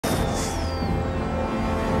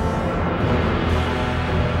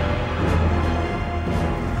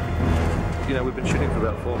know, we've been shooting for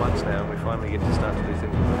about 4 months now, and we finally get to start to do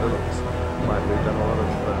things with the villains. Like we've done a lot of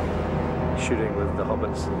shooting with the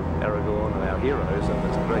hobbits and Aragorn and our heroes, and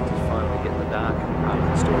it's great to finally get the dark part of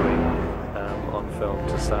the story on film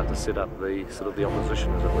to start to set up the sort of the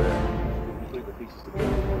opposition, as it were. Put the pieces together.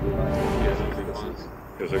 Yes,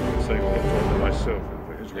 because I can say to myself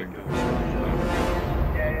for his ring.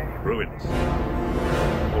 Ruins.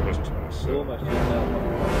 Almost. Almost.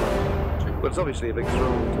 Well, it's obviously a big thrill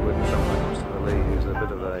to win someone like Mr. Lee, who's a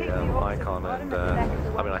bit of a icon, and I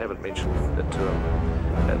mean, I haven't mentioned it to him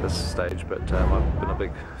at this stage, but I've been a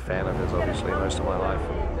big fan of his, obviously, most of my life,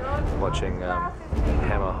 and watching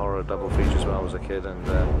Hammer horror double features when I was a kid, and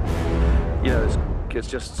you know, it's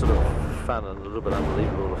just sort of fun and a little bit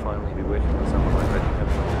unbelievable to finally be working with someone like that. You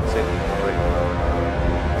have set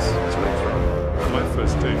it's really thrilling. My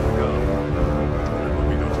first day in the garden, when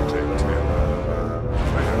we got to take 10,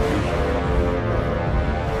 I had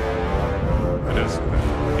I don't see that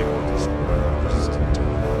people just into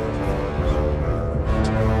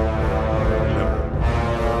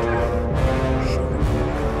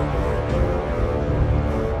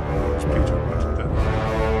it's Peter wanted that.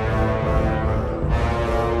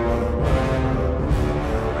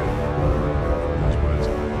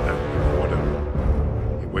 Whatever.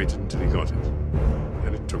 He waited until he got it.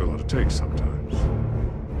 And it took a lot of takes sometimes.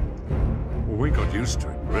 Well, we got used to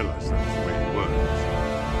it and realized that was the way it works.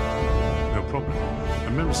 No problem. I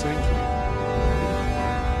remember saying to him,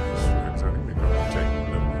 I think we got to take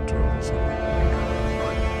 11 or 12 or something.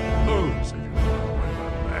 Oh, said you, why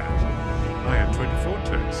about that? I had 24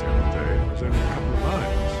 takes the other day. It was only a couple of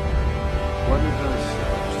lines. What did those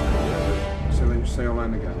so you say all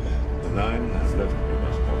line again? The 9 has left me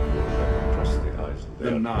must not across the ice.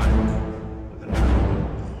 The 9.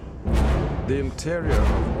 The interior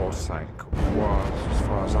of Orthanc was, as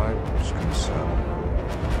far as I was concerned,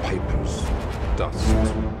 papers, dust,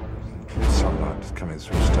 sunlight coming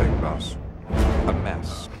through stained glass, a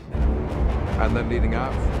mess. And then leading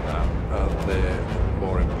out from that, the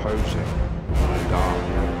more imposing, dark,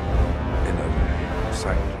 inner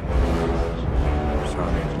sanctum,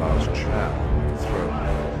 surrounding his large chair, throne,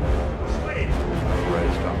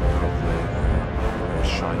 raised up above the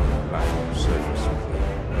shiny black surface of the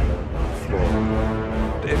floor.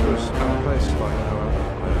 It was a place like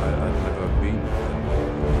I'd never been in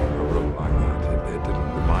a room like that. It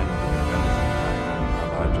didn't remind me of anything.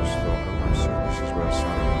 And I just thought, oh, I see, this is where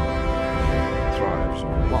sound thrives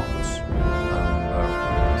and plots.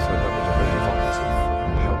 And so that was a very evocative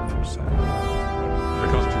and helpful sound. The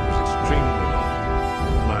costume was extremely long,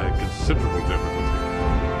 and I had considerable difficulty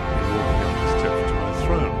in walking up the steps to my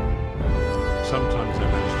throne. Sometimes I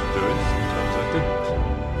managed to do it, sometimes I didn't.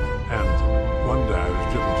 And one day I was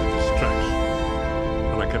driven to distraction,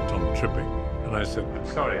 and I kept on tripping. And I said, I'm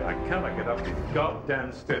sorry, I cannot get up these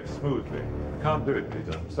goddamn steps smoothly. I can't do it,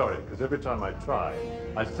 Peter, I'm sorry, because every time I try,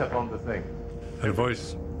 I step on the thing. And a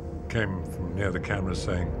voice came from near the camera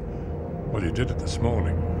saying, well, you did it this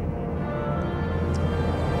morning.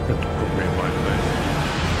 It put me in my place.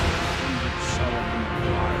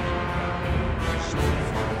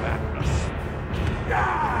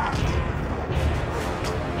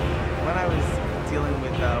 When I was dealing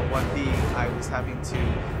with 1B, I was having to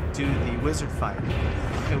do the wizard fight.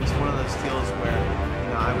 It was one of those deals where, you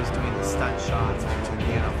know, I was doing the stunt shots between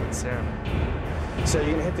Gandalf and Saruman. So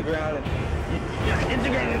you're gonna hit the ground and you're gonna hit the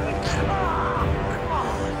ground and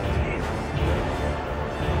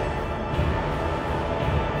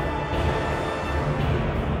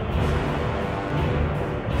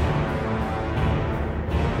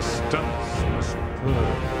The stunts were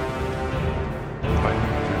superb. I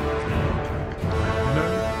no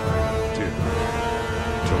idea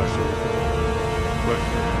until I saw the film. But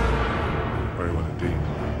very well indeed.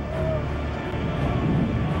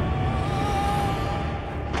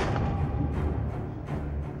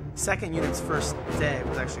 Second unit's first day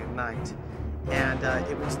was actually at night, and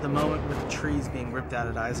it was the moment with the trees being ripped out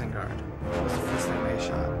at Isengard. It was the first thing they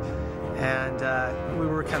shot. And we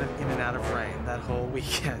were kind of in and out of rain that whole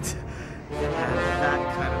weekend. And that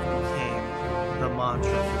kind of became the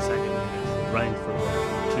mantra for second unit. Rained for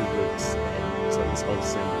about 2 weeks, and so this whole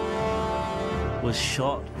scene was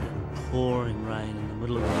shot in pouring rain in the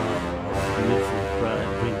middle of the night. Beautiful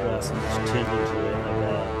green grass, which turned into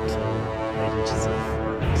about 8 inches of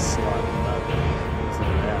slime mud within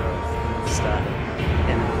an hour of starting,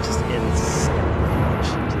 and it just ends so much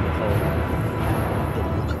into the whole the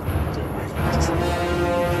look of it. Just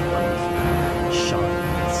wonderful, shiny,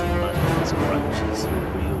 it's mud, it's grunge, it's a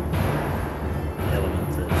real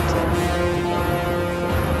element that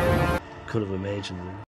could have imagined.